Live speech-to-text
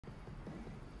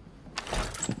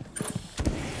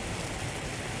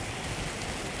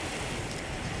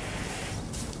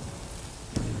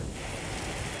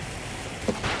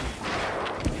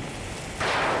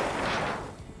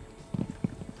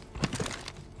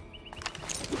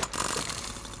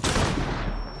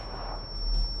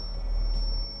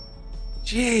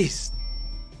Jeez.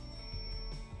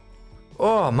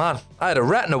 Oh, man. I had a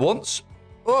retina once.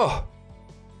 Oh.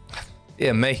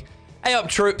 Yeah, me. Hey up,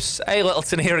 troops. Hey,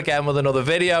 Littleton here again with another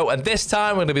video. And this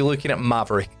time, we're going to be looking at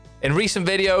Maverick. In recent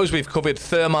videos, we've covered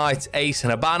Thermite, Ace,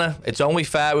 and Habana. It's only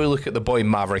fair we look at the boy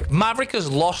Maverick. Maverick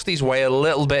has lost his way a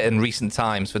little bit in recent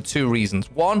times for two reasons.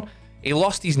 One, he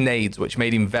lost his nades, which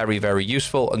made him very, very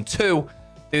useful. And two,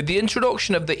 the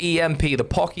introduction of the EMP, the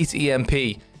pocket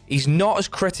EMP, he's not as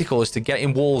critical as to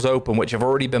getting walls open, which have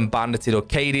already been bandited or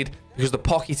caded, because the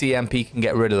pocket EMP can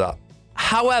get rid of that.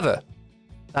 However,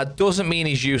 that doesn't mean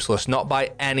he's useless, not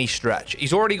by any stretch.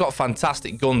 He's already got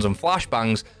fantastic guns and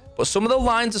flashbangs, but some of the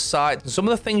lines of sight and some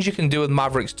of the things you can do with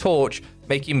Maverick's torch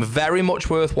make him very much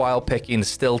worthwhile picking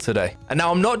still today. And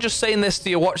now I'm not just saying this to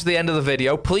you watch the end of the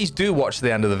video. Please do watch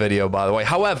the end of the video, by the way.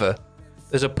 However,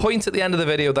 there's a point at the end of the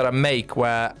video that I make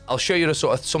where I'll show you the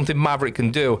sort of something Maverick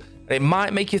can do, and it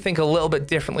might make you think a little bit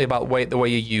differently about the way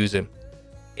you use him.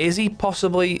 Is he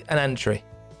possibly an entry?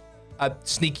 A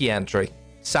sneaky entry?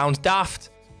 Sounds daft.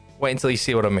 Wait until you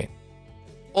see what I mean.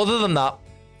 Other than that,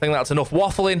 I think that's enough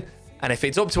waffling. And if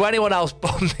it's up to anyone else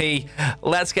but me,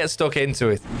 let's get stuck into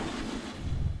it.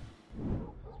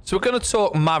 So we're going to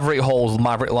talk Maverick holes,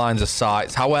 Maverick lines of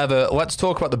sight. However, let's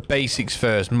talk about the basics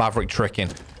first, Maverick tricking.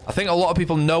 I think a lot of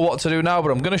people know what to do now, but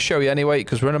I'm going to show you anyway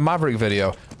because we're in a Maverick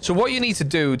video. So what you need to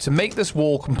do to make this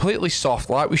wall completely soft,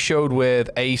 like we showed with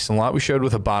Ace and like we showed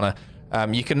with Habana,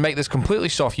 you can make this completely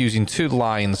soft using two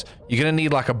lines. You're going to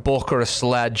need like a buck or a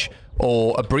sledge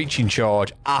or a breaching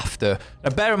charge after.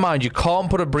 Now bear in mind, you can't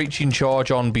put a breaching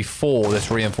charge on before this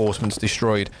reinforcement's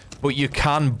destroyed, but you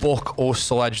can buck or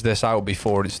sledge this out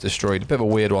before it's destroyed. A bit of a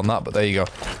weird one that, but there you go.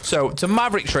 So to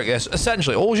Maverick trick this,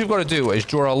 essentially all you've got to do is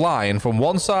draw a line from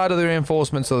one side of the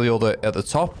reinforcement to the other at the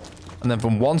top, and then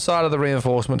from one side of the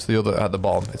reinforcement to the other at the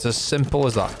bottom. It's as simple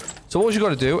as that. So all you've got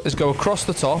to do is go across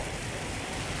the top.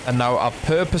 And now I've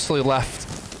purposely left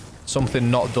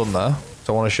something not done there,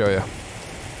 so I want to show you.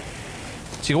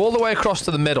 So you go all the way across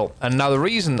to the middle, and now the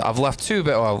reason I've left two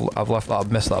bits,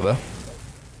 I've missed that bit.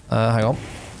 Hang on.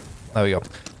 There we go.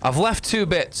 I've left two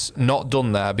bits not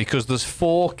done there because there's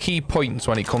four key points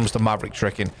when it comes to Maverick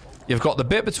tricking. You've got the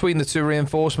bit between the two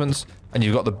reinforcements, and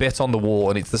you've got the bit on the wall,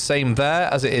 and it's the same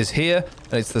there as it is here,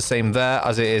 and it's the same there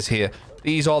as it is here.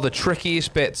 These are the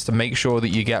trickiest bits to make sure that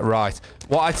you get right.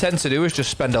 What I tend to do is just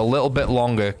spend a little bit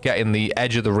longer getting the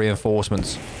edge of the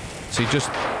reinforcements. So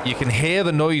you can hear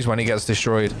the noise when it gets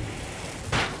destroyed.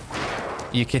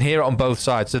 You can hear it on both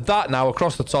sides. So that now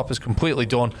across the top is completely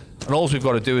done. And all we've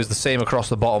got to do is the same across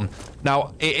the bottom.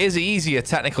 Now, it is easier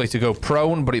technically to go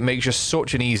prone, but it makes you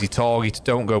such an easy target.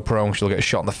 Don't go prone because you'll get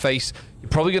shot in the face. You're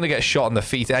probably going to get shot in the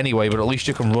feet anyway, but at least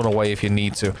you can run away if you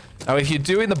need to. Now, if you're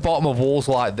doing the bottom of walls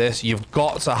like this, you've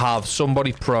got to have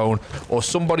somebody prone or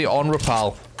somebody on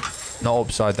rappel, not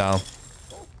upside down,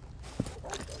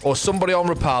 or somebody on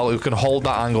rappel who can hold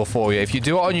that angle for you. If you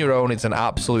do it on your own, it's an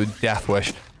absolute death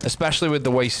wish. Especially with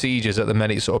the way Siege is at the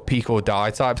minute, sort of peek or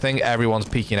die type thing. Everyone's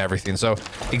peeking everything. So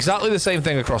exactly the same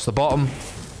thing across the bottom.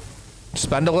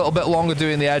 Spend a little bit longer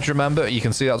doing the edge, remember. You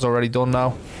can see that's already done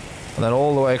now. And then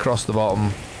all the way across the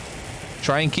bottom.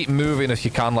 Try and keep moving if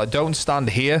you can. Like, don't stand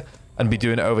here and be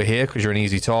doing it over here because you're an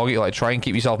easy target. Like, try and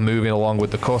keep yourself moving along with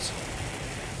the cut.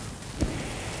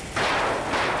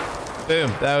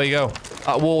 Boom. There we go.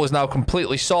 That wall is now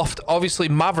completely soft. Obviously,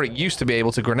 Maverick used to be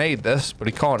able to grenade this, but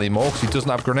he can't anymore because he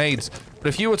doesn't have grenades. But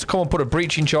if you were to come and put a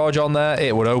breaching charge on there,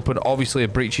 it would open. Obviously, a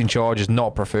breaching charge is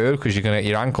not preferred because you're going to get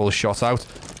your ankles shot out.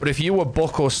 But if you were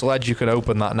buck or sledge, you can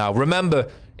open that now. Remember,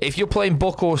 if you're playing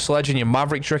buck or sledge and you're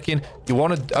Maverick tricking, you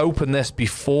want to open this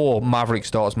before Maverick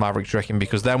starts Maverick tricking,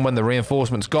 because then when the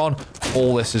reinforcement's gone,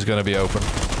 all this is going to be open.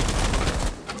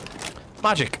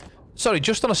 Magic. Sorry,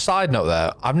 just on a side note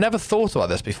there, I've never thought about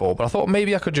this before, but I thought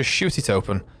maybe I could just shoot it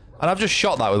open. And I've just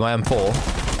shot that with my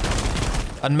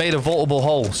M4 and made a vaultable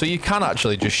hole. So you can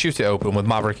actually just shoot it open with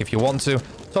Maverick if you want to.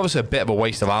 It's obviously a bit of a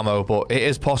waste of ammo, but it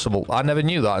is possible. I never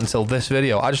knew that until this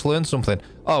video. I just learned something.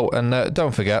 Oh, and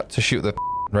don't forget to shoot the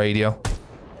radio.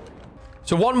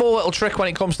 So one more little trick when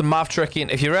it comes to Mav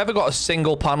tricking. If you've ever got a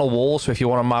single panel wall, so if you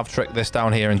want to Mav trick this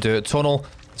down here in Dirt Tunnel,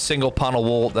 single panel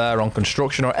wall there on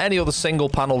construction or any other single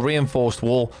panel reinforced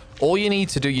wall, all you need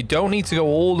to do, you don't need to go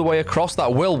all the way across.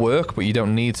 That will work, but you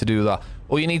don't need to do that.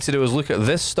 All you need to do is look at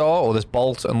this star or this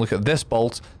bolt and look at this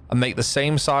bolt and make the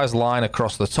same size line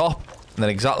across the top, and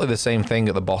then exactly the same thing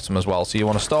at the bottom as well. So you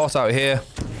want to start out here,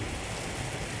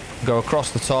 go across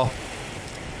the top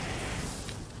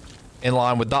in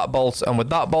line with that bolt and with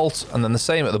that bolt, and then the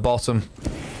same at the bottom.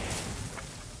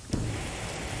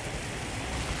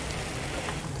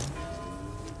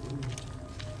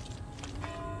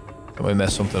 Can we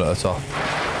miss something at the top?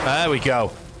 There we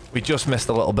go. We just missed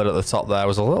a little bit at the top there. I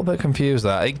was a little bit confused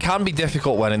there. It can be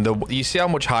difficult when in the... You see how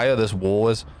much higher this wall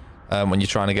is when you're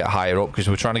trying to get higher up? Because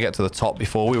we're trying to get to the top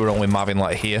before. We were only maving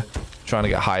like here, trying to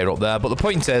get higher up there. But the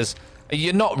point is,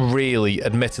 you're not really,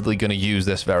 admittedly, going to use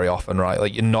this very often, right?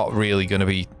 Like, you're not really going to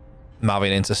be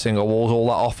maving into single walls all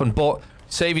that often. But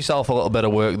save yourself a little bit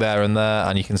of work there and there,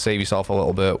 and you can save yourself a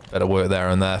little bit of work there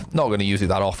and there. Not going to use it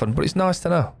that often, but it's nice to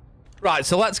know. Right,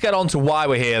 so let's get on to why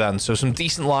we're here then. So some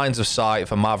decent lines of sight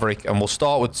for Maverick, and we'll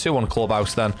start with 2 on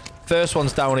Clubhouse then. First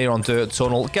one's down here on Dirt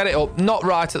Tunnel. Get it up, not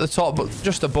right at the top, but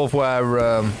just above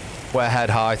where head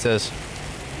height is.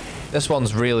 This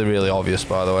one's really, really obvious,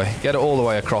 by the way. Get it all the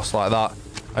way across like that.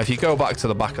 If you go back to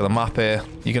the back of the map here,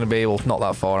 you're going to be able, not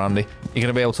that far, Andy, you're going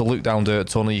to be able to look down Dirt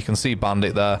Tunnel. You can see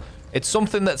Bandit there. It's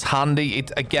something that's handy.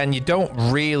 Again, you don't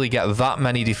really get that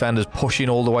many defenders pushing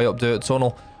all the way up Dirt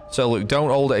Tunnel. So look, don't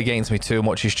hold it against me too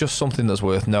much. It's just something that's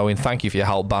worth knowing. Thank you for your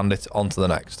help, Bandit. On to the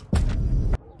next.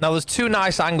 Now, there's 2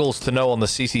 nice angles to know on the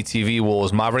CCTV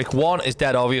wars, Maverick. One is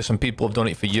dead obvious, and people have done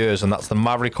it for years, and that's the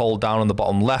Maverick hole down on the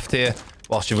bottom left here,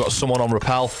 whilst you've got someone on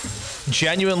rappel.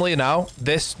 Genuinely now,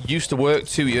 this used to work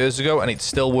 2 years ago, and it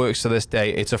still works to this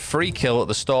day. It's a free kill at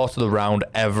the start of the round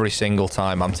every single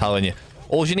time, I'm telling you.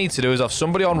 All you need to do is have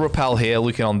somebody on rappel here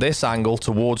looking on this angle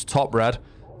towards top red.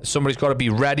 Somebody's got to be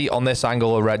ready on this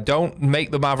angle of red. Don't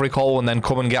make the Maverick hole and then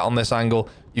come and get on this angle.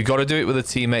 You've got to do it with a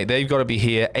teammate. They've got to be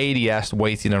here, ADS,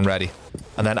 waiting and ready.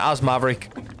 And then as Maverick,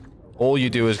 all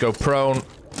you do is go prone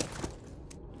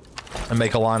and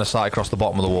make a line of sight across the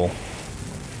bottom of the wall.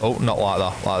 Oh, not like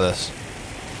that, like this.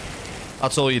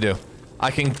 That's all you do. I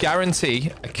can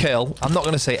guarantee a kill. I'm not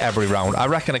going to say every round. I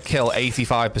reckon a kill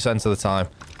 85% of the time.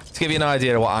 To give you an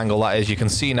idea of what angle that is, you can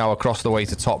see now across the way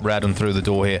to top red and through the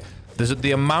door here. There's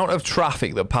the amount of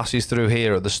traffic that passes through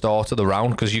here at the start of the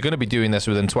round, because you're going to be doing this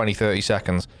within 20-30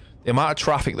 seconds. The amount of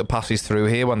traffic that passes through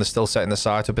here when they're still setting the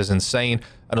sight up is insane.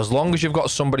 And as long as you've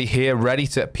got somebody here ready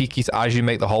to peek it as you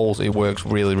make the holes, it works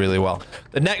really, really well.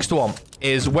 The next one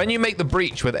is when you make the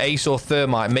breach with Ace or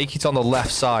Thermite, make it on the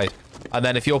left side. And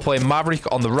then if you're playing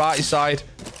Maverick on the right side,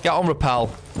 get on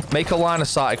rappel, make a line of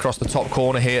sight across the top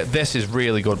corner here. This is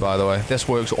really good, by the way. This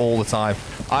works all the time.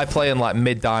 I play in like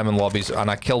mid-diamond lobbies, and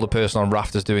I kill the person on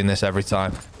rafters doing this every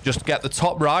time. Just get the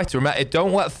top right. Remember,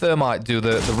 don't let Thermite do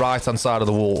the right-hand side of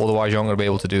the wall, otherwise you're not going to be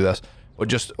able to do this. But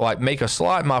just like make a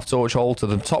slight Mav torch hole to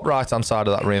the top right-hand side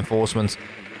of that reinforcement.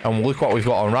 And look what we've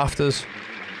got on rafters.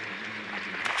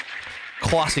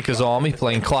 Classic as army,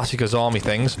 playing classic as army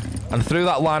things. And through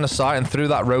that line of sight and through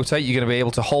that rotate, you're going to be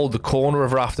able to hold the corner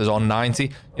of rafters on 90.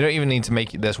 You don't even need to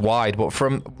make it this wide, but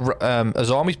from as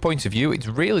army's point of view, it's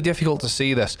really difficult to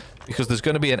see this because there's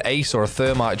going to be an ace or a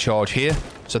thermite charge here.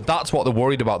 So that's what they're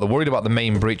worried about. They're worried about the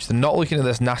main breach. They're not looking at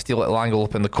this nasty little angle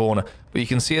up in the corner, but you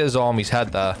can see as army's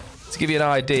head there. To give you an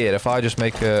idea, if I just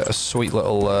make a sweet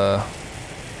little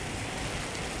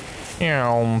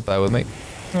bear with me.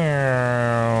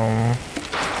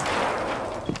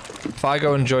 If I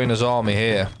go and join his army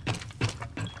here,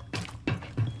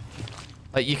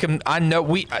 like you can, I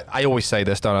know I always say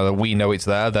this, don't I, that we know it's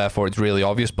there, therefore it's really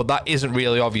obvious, but that isn't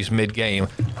really obvious mid-game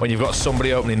when you've got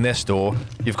somebody opening this door,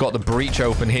 you've got the breach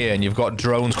open here, and you've got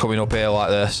drones coming up here like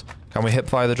this. Can we hip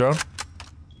fire the drone?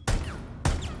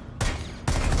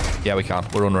 Yeah, we can.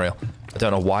 We're unreal. I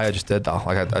don't know why I just did that.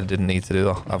 Like, I didn't need to do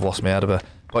that. I've lost my head a bit.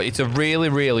 But it's a really,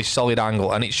 really solid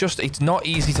angle, and it's not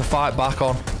easy to fight back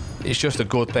on. It's just a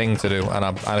good thing to do, and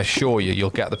I assure you, you'll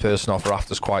get the person off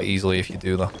rafters quite easily if you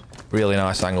do that. Really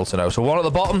nice angle to know. So one at the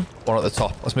bottom, one at the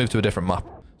top. Let's move to a different map.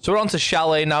 So we're on to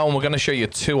Chalet now, and we're going to show you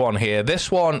 2 on here.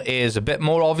 This one is a bit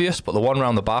more obvious, but the one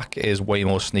around the back is way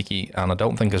more sneaky, and I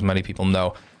don't think as many people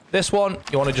know. This one,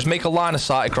 you want to just make a line of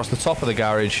sight across the top of the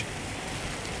garage.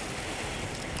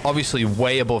 Obviously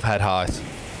way above head height.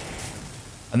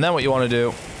 And then what you want to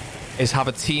do is have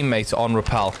a teammate on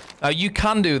rappel. Now, you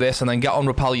can do this and then get on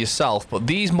rappel yourself, but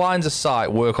these lines of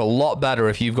sight work a lot better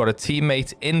if you've got a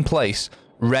teammate in place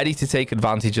ready to take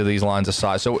advantage of these lines of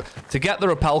sight. So to get the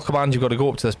rappel command, you've got to go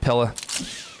up to this pillar.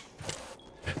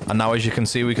 And now, as you can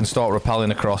see, we can start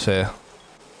rappelling across here.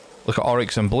 Look at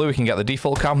Oryx and blue. We can get the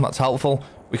default cam. That's helpful.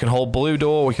 We can hold blue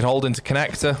door. We can hold into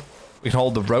connector. We can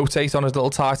hold the rotate on a little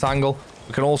tight angle.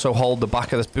 We can also hold the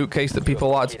back of this bootcase that people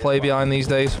like to play behind these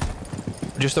days.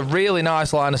 Just a really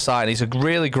nice line of sight, and it's a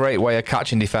really great way of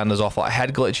catching defenders off, like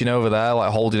head glitching over there,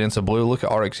 like holding into blue. Look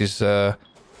at Oryx's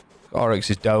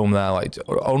dome there, like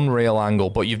unreal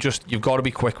angle. But you've got to be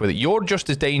quick with it. You're just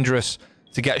as dangerous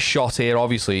to get shot here.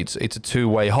 Obviously, it's a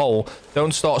two-way hole.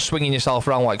 Don't start swinging yourself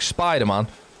around like Spider-Man.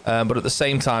 But at the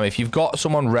same time, if you've got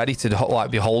someone ready to like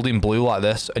be holding blue like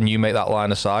this, and you make that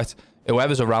line of sight,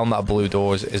 whoever's around that blue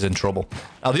door is in trouble.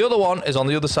 Now, the other one is on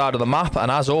the other side of the map, and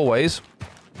as always,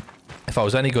 if I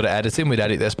was any good at editing, we'd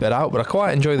edit this bit out, but I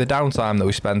quite enjoy the downtime that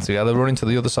we spend together running to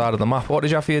the other side of the map. What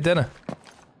did you have for your dinner?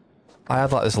 I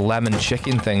had like this lemon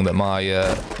chicken thing that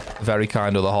my very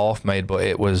kind other half made, but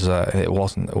it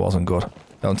wasn't good.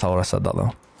 Don't tell her I said that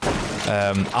though.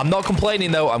 I'm not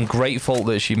complaining though. I'm grateful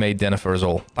that she made dinner for us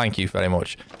all. Thank you very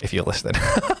much if you're listening.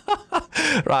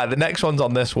 Right, the next one's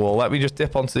on this wall. Let me just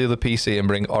dip onto the other PC and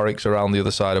bring Oryx around the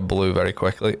other side of blue very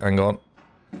quickly. Hang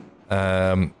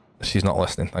on. She's not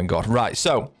listening, thank God. Right,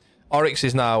 so Oryx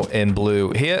is now in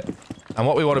blue here. And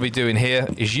what we want to be doing here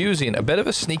is using a bit of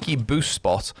a sneaky boost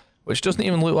spot, which doesn't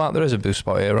even look like there is a boost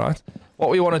spot here, right? What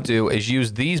we want to do is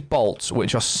use these bolts,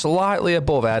 which are slightly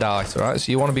above head height, right?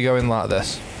 So you want to be going like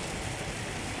this.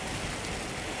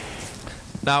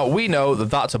 Now, we know that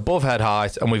that's above head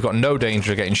height, and we've got no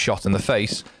danger of getting shot in the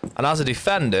face. And as a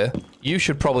defender, you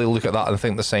should probably look at that and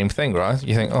think the same thing, right?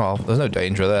 You think, oh, there's no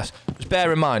danger of this. Just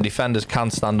bear in mind, defenders can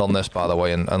stand on this, by the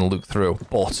way, and look through.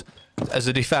 But as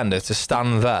a defender, to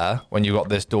stand there when you've got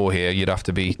this door here, you'd have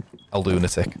to be a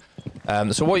lunatic.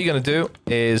 So what you're going to do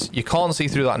is, you can't see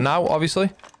through that now,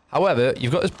 obviously. However,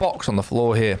 you've got this box on the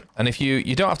floor here. And if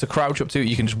you don't have to crouch up to it,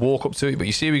 you can just walk up to it. But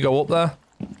you see we go up there?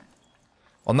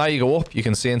 Well, now you go up, you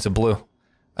can see into blue.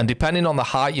 And depending on the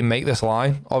height you make this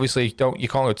line, obviously you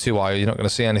can't go too high, you're not going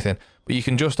to see anything. But you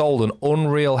can just hold an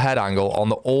unreal head angle on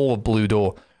the all of blue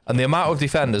door. And the amount of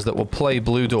defenders that will play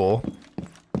blue door,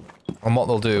 and what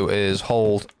they'll do is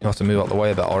hold, you have to move out the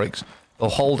way a bit, Oryx. They'll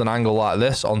hold an angle like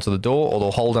this onto the door, or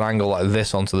they'll hold an angle like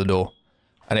this onto the door.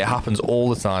 And it happens all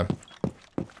the time.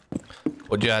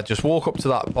 But yeah, just walk up to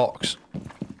that box.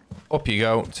 Up you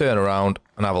go, turn around,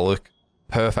 and have a look.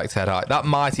 Perfect head height. That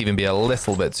might even be a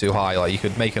little bit too high. Like, you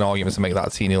could make an argument to make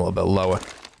that teeny a little bit lower.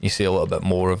 You see a little bit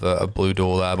more of a blue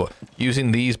door there. But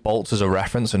using these bolts as a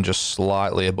reference and just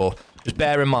slightly above. Just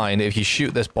bear in mind, if you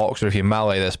shoot this box or if you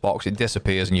melee this box, it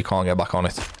disappears and you can't get back on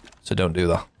it. So don't do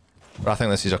that. But I think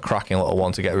this is a cracking little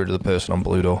one to get rid of the person on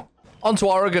blue door. On to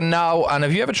Oregon now. And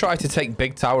have you ever tried to take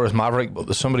Big Tower as Maverick, but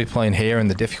there's somebody playing here and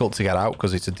they're difficult to get out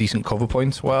because it's a decent cover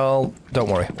point? Well, don't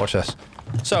worry. Watch this.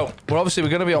 So, we're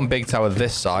going to be on Big Tower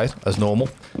this side, as normal.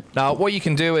 Now, what you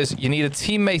can do is, you need a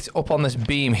teammate up on this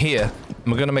beam here, and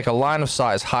we're going to make a line of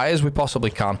sight as high as we possibly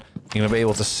can. You're going to be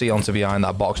able to see onto behind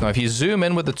that box. Now, if you zoom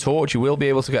in with the torch, you will be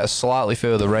able to get a slightly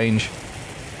further range.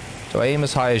 So, aim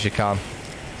as high as you can.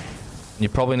 You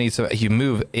probably need to, you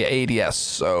move ADS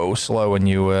so slow when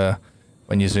you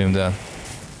zoomed in.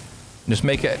 Just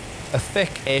make it a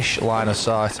thick-ish line of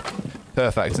sight.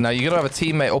 Perfect. Now, you're going to have a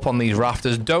teammate up on these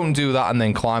rafters. Don't do that and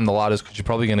then climb the ladders, because you're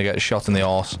probably going to get shot in the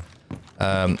arse.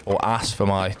 Or ass for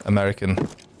my American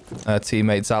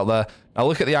teammates out there. Now,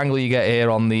 look at the angle you get here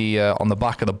on the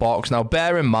back of the box. Now,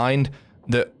 bear in mind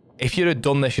that if you'd have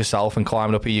done this yourself and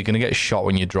climbed up here, you're going to get shot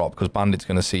when you drop, because Bandit's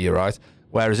going to see you, right?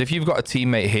 Whereas if you've got a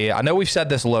teammate here, I know we've said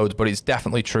this loads, but it's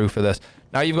definitely true for this.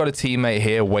 Now you've got a teammate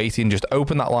here waiting, just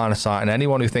open that line of sight, and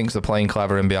anyone who thinks they're playing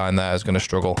clever in behind there is going to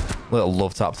struggle. Little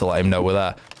love tap to let him know we're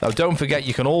there. Now don't forget,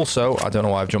 you can also, I don't know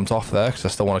why I've jumped off there, because I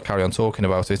still want to carry on talking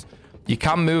about it. You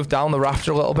can move down the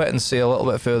rafter a little bit and see a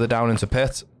little bit further down into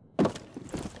pit.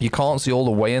 You can't see all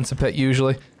the way into pit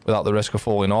usually, without the risk of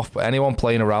falling off, but anyone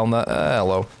playing around that,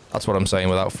 hello, that's what I'm saying,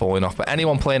 without falling off, but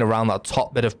anyone playing around that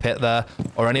top bit of pit there,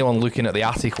 or anyone looking at the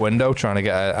attic window, trying to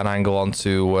get an angle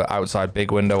onto outside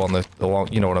big window on the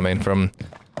long, you know what I mean, from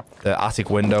the attic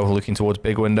window looking towards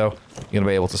big window, you're going to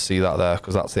be able to see that there,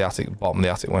 because that's the attic, bottom of the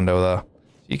attic window there.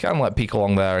 You can let peek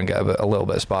along there and get a little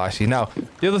bit spicy. Now,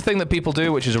 the other thing that people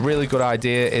do, which is a really good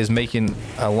idea, is making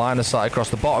a line of sight across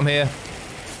the bottom here.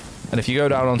 And if you go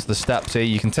down onto the steps here,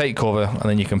 you can take cover and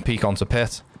then you can peek onto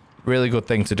pit. Really good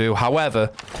thing to do. However,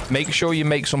 make sure you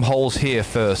make some holes here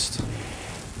first.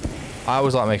 I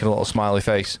always like making a little smiley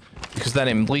face, because then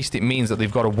at least it means that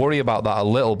they've got to worry about that a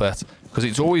little bit, because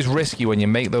it's always risky when you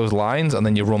make those lines and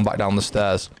then you run back down the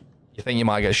stairs. You think you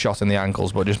might get shot in the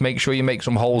ankles, but just make sure you make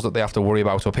some holes that they have to worry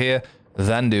about up here,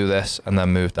 then do this and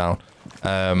then move down.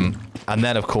 And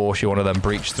then, of course, you want to then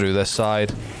breach through this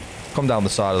side, come down the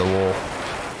side of the wall.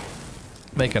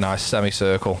 Make a nice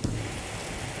semicircle.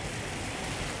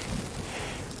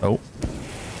 Oh.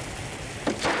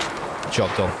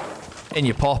 Job done. In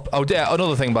your pop. Oh, yeah,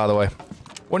 another thing, by the way.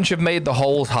 Once you've made the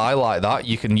holes high like that,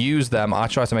 you can use them. I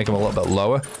try to make them a little bit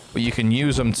lower, but you can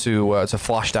use them to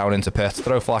flash down into pit.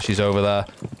 Throw flashes over there,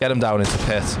 get them down into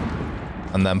pit,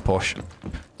 and then push.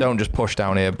 Don't just push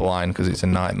down here blind, because it's a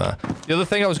nightmare. The other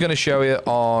thing I was going to show you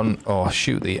on... Oh,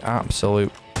 shoot the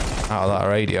absolute out of that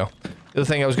radio. The other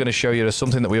thing I was going to show you is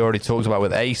something that we already talked about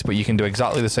with Ace, but you can do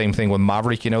exactly the same thing with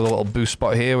Maverick. You know the little boost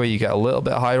spot here where you get a little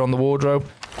bit higher on the wardrobe?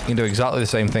 You can do exactly the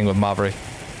same thing with Maverick.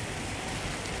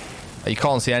 You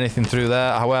can't see anything through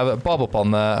there. However, bob up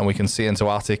on there and we can see into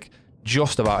attic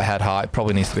just about head height.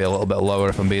 Probably needs to be a little bit lower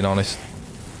if I'm being honest.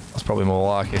 That's probably more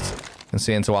like it. You can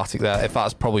see into attic there. If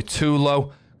that's probably too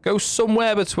low, go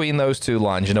somewhere between those two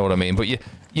lines, you know what I mean? But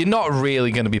you're not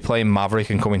really going to be playing Maverick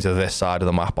and coming to this side of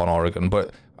the map on Oregon.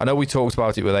 But I know we talked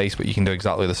about it with Ace, but you can do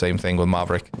exactly the same thing with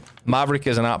Maverick. Maverick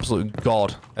is an absolute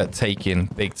god at taking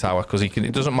big tower because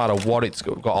it doesn't matter what it's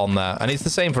got on there. And it's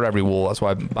the same for every wall. That's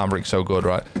why Maverick's so good,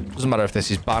 right? Doesn't matter if this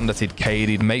is bandited,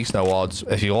 caded, makes no odds.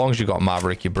 As long as you've got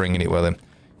Maverick, you're bringing it with him.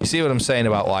 You see what I'm saying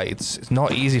about, like, it's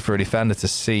not easy for a defender to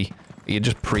see. You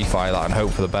just pre-fire that and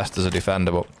hope for the best as a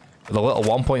defender. But with a little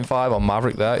 1.5 on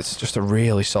Maverick there, it's just a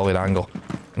really solid angle.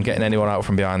 And getting anyone out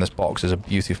from behind this box is a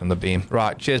beauty from the beam.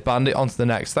 Right, cheers, Bandit. On to the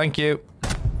next. Thank you.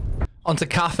 On to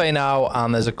Kafe now,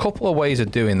 and there's a couple of ways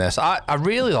of doing this. I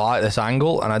really like this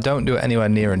angle, and I don't do it anywhere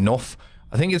near enough.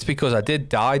 I think it's because I did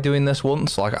die doing this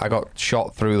once. Like, I got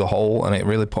shot through the hole, and it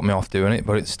really put me off doing it,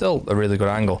 but it's still a really good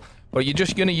angle. But you're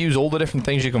just going to use all the different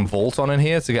things you can vault on in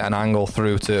here to get an angle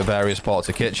through to various parts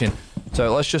of the kitchen.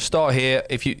 So let's just start here.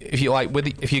 If you like,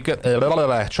 if you get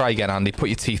try again, Andy. Put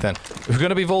your teeth in. If you're going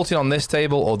to be vaulting on this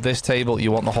table or this table,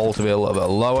 you want the hole to be a little bit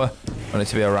lower. You want it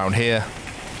to be around here.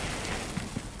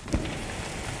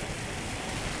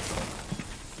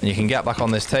 And you can get back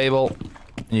on this table,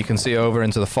 and you can see over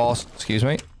into the far,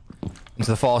 into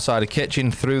the far side of the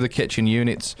kitchen, through the kitchen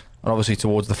units, and obviously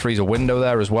towards the freezer window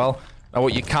there as well. Now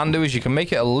what you can do is you can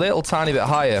make it a little tiny bit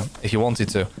higher if you wanted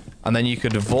to. And then you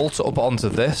could vault up onto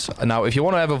this. And now if you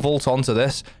want to ever vault onto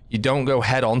this, you don't go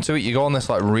head onto it. You go on this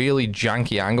like really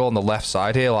janky angle on the left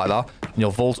side here like that. And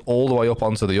you'll vault all the way up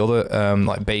onto the other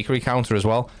like bakery counter as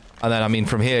well. And then I mean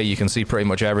from here you can see pretty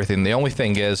much everything. The only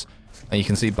thing is, and you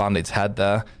can see Bandit's head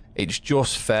there, it's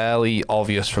just fairly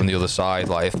obvious from the other side,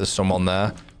 like if there's someone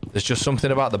there. There's just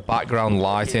something about the background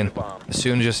lighting. As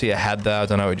soon as you see a head there, I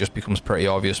don't know, it just becomes pretty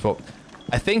obvious. But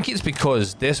I think it's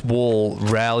because this wall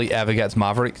rarely ever gets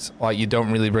Mavericked. Like, you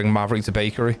don't really bring Maverick to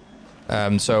bakery.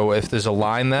 So if there's a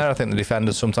line there, I think the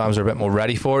defenders sometimes are a bit more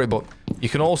ready for it. But you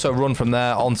can also run from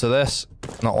there onto this.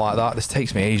 Not like that. This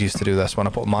takes me ages to do this when I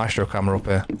put a Maestro camera up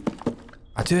here.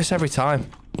 I do this every time.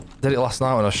 I did it last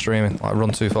night when I was streaming. Like,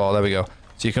 run too far. There we go.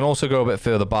 So you can also go a bit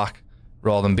further back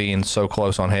rather than being so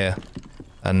close on here.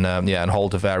 And yeah, and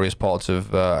hold to various parts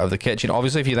of the kitchen.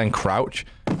 Obviously, if you then crouch,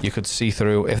 you could see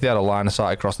through, if they had a line of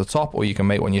sight across the top, or you can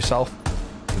make one yourself,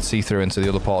 you can see through into the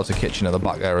other parts of the kitchen at the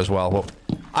back there as well. But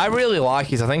I really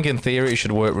like it. I think in theory it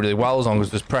should work really well, as long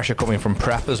as there's pressure coming from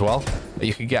prep as well, that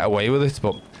you could get away with it.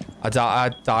 But I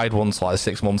died once like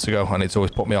 6 months ago, and it's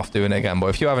always put me off doing it again. But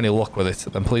if you have any luck with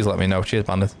it, then please let me know. Cheers,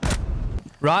 bandit.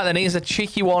 Right, then here's a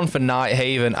cheeky one for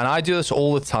Nighthaven, and I do this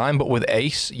all the time, but with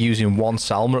Ace, using one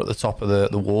Salma at the top of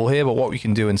the wall here. But what we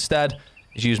can do instead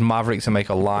is use Maverick to make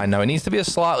a line. Now, it needs to be a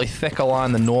slightly thicker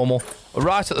line than normal, but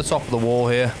right at the top of the wall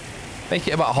here, make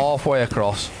it about halfway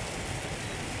across.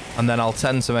 And then I'll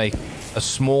tend to make a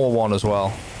small one as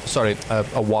well. Sorry,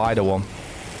 a wider one.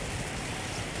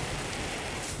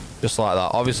 Just like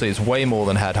that. Obviously, it's way more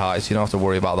than head height, so you don't have to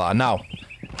worry about that. Now,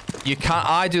 you can't.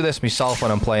 I do this myself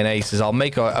when I'm playing Aces. I'll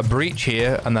make a breach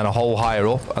here and then a hole higher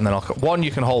up, and then one,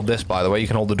 you can hold this, by the way. You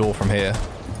can hold the door from here.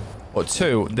 But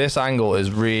two, this angle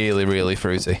is really, really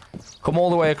fruity. Come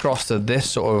all the way across to this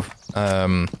sort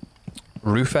of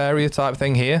roof area type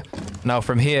thing here. Now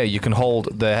from here, you can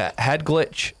hold the head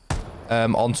glitch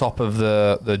on top of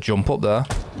the jump up there.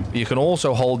 But you can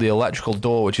also hold the electrical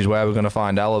door, which is where we're going to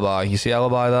find Alibi. You see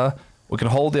Alibi there? We can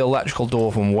hold the electrical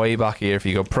door from way back here. If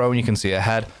you go prone, you can see a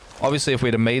head. Obviously, if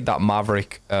we'd have made that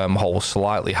Maverick hole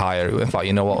slightly higher, in fact,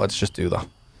 you know what? Let's just do that.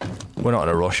 We're not in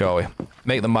a rush, are we?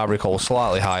 Make the Maverick hole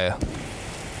slightly higher.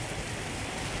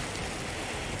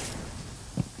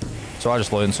 So I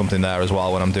just learned something there as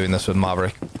well when I'm doing this with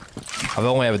Maverick. I've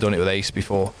only ever done it with Ace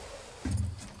before,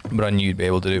 but I knew you'd be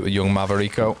able to do it with young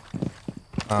Maverico.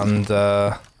 And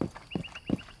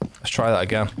let's try that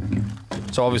again.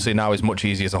 So obviously now it's much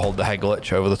easier to hold the head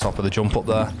glitch over the top of the jump up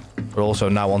there. But also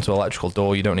now onto electrical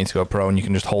door, you don't need to go prone. You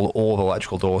can just hold all the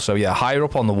electrical doors. So yeah, higher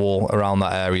up on the wall around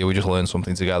that area, we just learned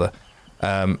something together.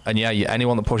 And yeah,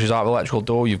 anyone that pushes out of electrical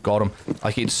door, you've got them.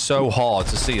 Like, it's so hard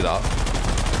to see that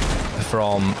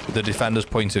from the defender's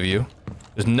point of view,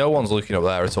 because no one's looking up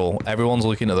there at all. Everyone's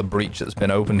looking at the breach that's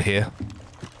been opened here.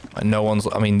 And no one's,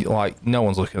 I mean, like, no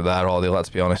one's looking at there, are they? Let's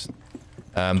be honest.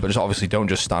 But just obviously don't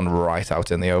just stand right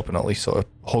out in the open. At least sort of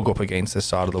hug up against this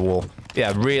side of the wall.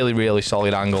 Yeah, really, really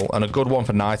solid angle, and a good one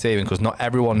for Nighthaven, because not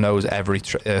everyone knows every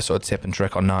sort of tip and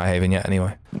trick on Nighthaven yet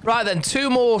anyway. Right then, 2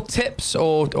 more tips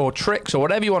or tricks or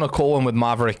whatever you want to call them with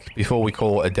Maverick before we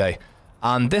call it a day.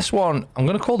 And this one, I'm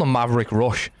going to call the Maverick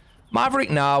Rush. Maverick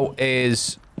now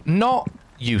is not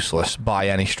useless by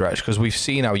any stretch, because we've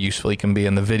seen how useful he can be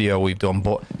in the video we've done,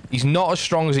 but he's not as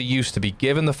strong as he used to be,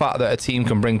 given the fact that a team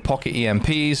can bring pocket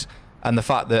EMPs, and the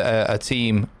fact that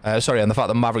and the fact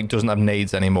that Maverick doesn't have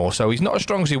nades anymore. So he's not as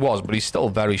strong as he was, but he's still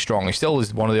very strong. He still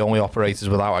is one of the only operators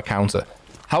without a counter.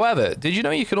 However, did you know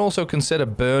you can also consider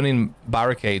burning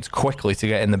barricades quickly to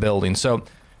get in the building? So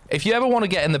if you ever want to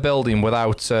get in the building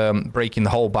without breaking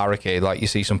the whole barricade, like you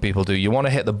see some people do, you want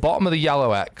to hit the bottom of the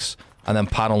yellow X and then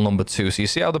panel number 2. So you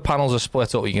see how the panels are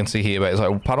split up? You can see here, but it's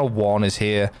like panel 1 is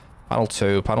here, panel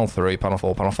 2, panel 3, panel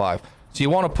 4, panel 5. So you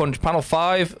want to punch panel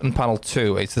 5 and panel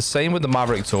 2. It's the same with the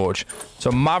Maverick torch. So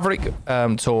Maverick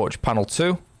torch panel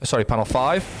 2, sorry, panel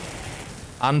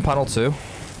 5 and panel 2.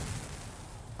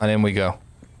 And in we go.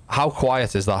 How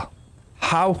quiet is that?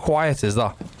 How quiet is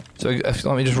that? So let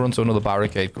me just run to another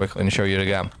barricade quickly and show you it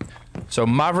again. So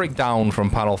Maverick down from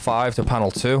panel 5 to panel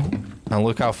 2. And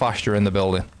look how fast you're in the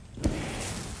building.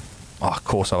 Oh, of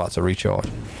course I've had to recharge.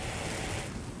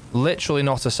 Literally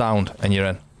not a sound and you're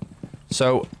in.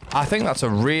 So I think that's a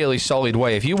really solid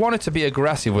way. If you wanted to be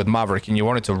aggressive with Maverick and you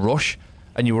wanted to rush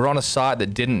and you were on a site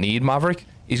that didn't need Maverick,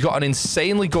 he's got an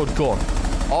insanely good gun.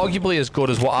 Arguably as good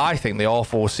as what I think the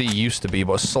R4C used to be,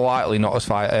 but slightly not as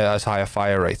high a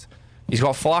fire rate. He's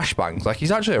got flashbangs. Like,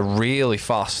 he's actually a really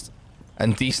fast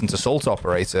and decent assault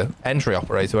operator, entry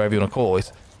operator, whatever you want to call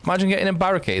it. Imagine getting in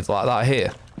barricades like that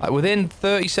here. Like, within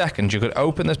 30 seconds, you could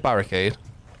open this barricade,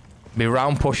 be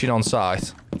round pushing on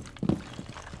site,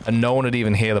 and no one would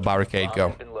even hear the barricade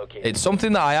go. It's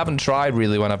something that I haven't tried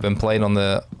really when I've been playing on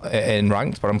in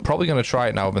ranked, but I'm probably going to try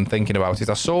it now. I've been thinking about it.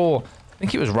 I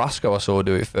think it was Rasco I saw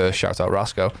do it first. Shout out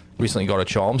Rasco. Recently got a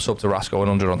charm, sub to Rasco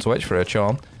 100 on Twitch for a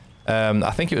charm.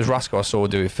 I think it was Rasco I saw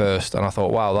do it first, and I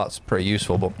thought, wow, that's pretty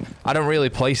useful. But I don't really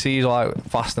play Siege like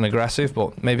fast and aggressive,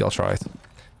 but maybe I'll try it.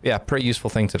 Yeah, pretty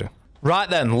useful thing to do. Right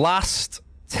then, last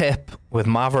tip with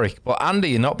Maverick. But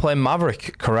Andy, you're not playing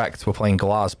Maverick. Correct, we're playing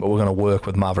Glaz, but we're going to work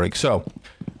with Maverick. So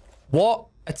what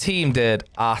a team did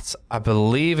at, I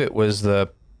believe it was the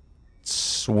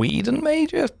Sweden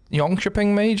major,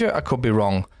 Jönköping major, I could be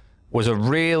wrong, was a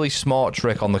really smart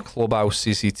trick on the Clubhouse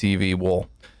CCTV wall.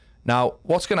 Now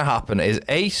what's going to happen is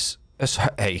Ace,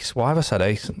 why have I said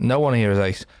Ace? No one here is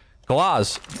Ace.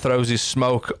 Glaz throws his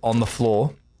smoke on the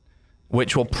floor,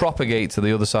 which will propagate to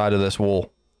the other side of this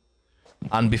wall.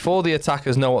 And before the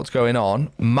attackers know what's going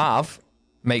on, Mav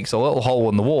makes a little hole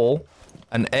in the wall,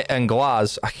 and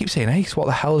Glaz, I keep saying Ace, what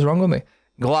the hell is wrong with me?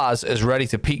 Glaz is ready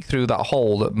to peek through that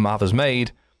hole that Mav has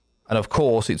made, and of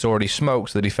course it's already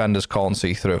smoked so the defenders can't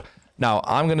see through. Now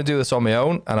I'm going to do this on my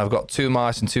own, and I've got 2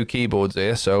 mice and 2 keyboards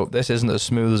here, so this isn't as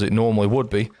smooth as it normally would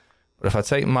be. But if I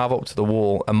take Mav up to the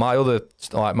wall, and my other,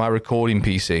 like my recording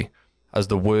PC has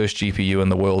the worst GPU in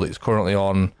the world. It's currently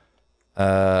on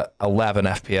 11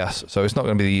 FPS, so it's not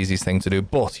going to be the easiest thing to do,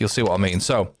 but you'll see what I mean.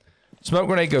 So smoke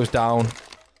grenade goes down,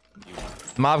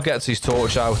 Mav gets his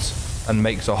torch out and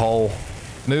makes a hole,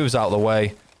 moves out of the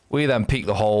way. We then peek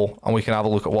the hole and we can have a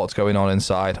look at what's going on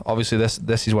inside. Obviously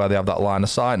this is where they have that line of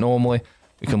sight normally.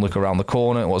 We can look around the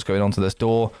corner at what's going on to this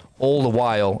door. All the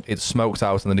while it's smoked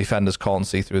out and the defenders can't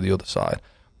see through the other side.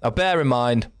 Now bear in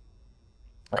mind,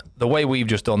 the way we've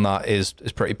just done that is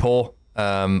pretty poor.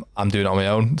 I'm doing it on my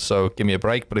own, so give me a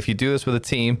break. But if you do this with a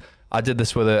team, I did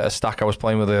this with a stack I was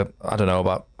playing with, I don't know,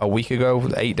 about a week ago,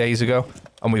 8 days ago,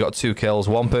 and we got 2 kills.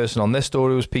 One person on this door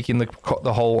who was peeking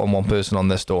the hole, and one person on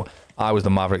this door. I was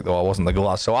the Maverick though, I wasn't the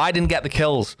Glaz, so I didn't get the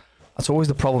kills. That's always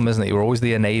the problem, isn't it? We're always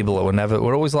the enabler.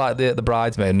 We're always like the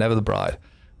bridesmaid, never the bride.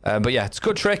 But yeah, it's a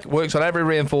good trick. Works on every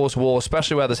reinforced wall,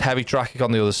 especially where there's heavy traffic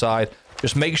on the other side.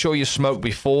 Just make sure you smoke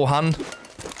beforehand.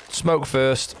 Smoke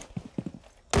first,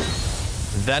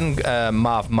 then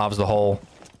Mav's the hole,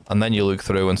 and then you look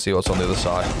through and see what's on the other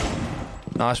side.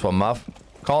 Nice one, Mav.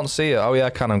 Can't see it. Oh yeah,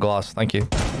 cannon glass. Thank you.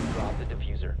 Drop the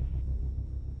diffuser.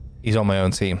 He's on my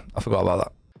own team. I forgot about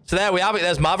that. So there we have it.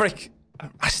 There's Maverick.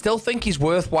 I still think he's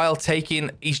worthwhile taking.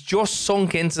 He's just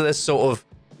sunk into this sort of,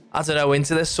 I don't know,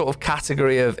 into this sort of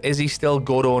category of, is he still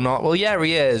good or not? Well, yeah,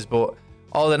 he is, but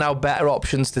are there now better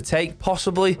options to take?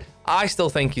 Possibly. I still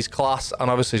think he's class, and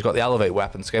obviously he's got the Elevate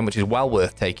weapon skin, which is well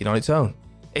worth taking on its own.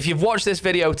 If you've watched this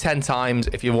video 10 times,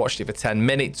 if you've watched it for 10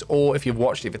 minutes, or if you've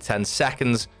watched it for 10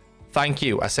 seconds, thank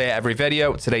you. I say it every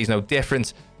video. Today's no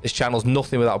different. This channel's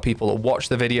nothing without people that watch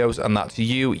the videos, and that's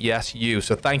you. Yes, you.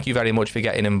 So thank you very much for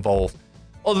getting involved.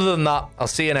 Other than that, I'll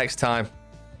see you next time.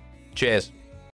 Cheers.